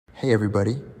Hey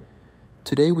everybody!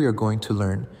 Today we are going to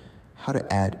learn how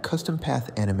to add custom path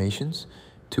animations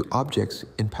to objects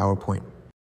in PowerPoint.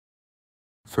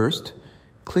 First,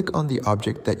 click on the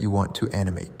object that you want to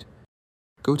animate.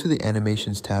 Go to the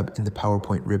Animations tab in the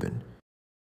PowerPoint ribbon.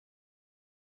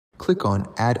 Click on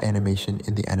Add Animation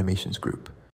in the Animations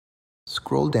group.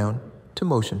 Scroll down to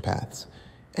Motion Paths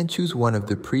and choose one of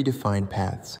the predefined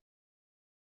paths.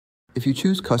 If you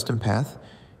choose Custom Path,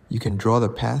 you can draw the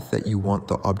path that you want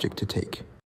the object to take.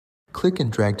 Click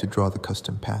and drag to draw the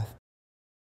custom path.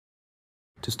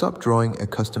 To stop drawing a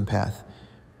custom path,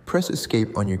 press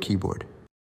Escape on your keyboard.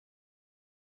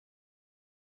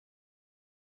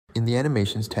 In the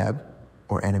Animations tab,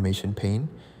 or Animation pane,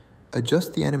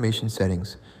 adjust the animation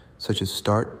settings, such as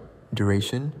start,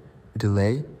 duration,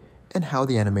 delay, and how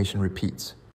the animation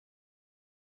repeats.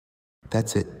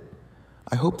 That's it.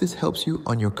 I hope this helps you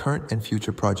on your current and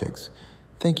future projects.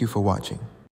 Thank you for watching.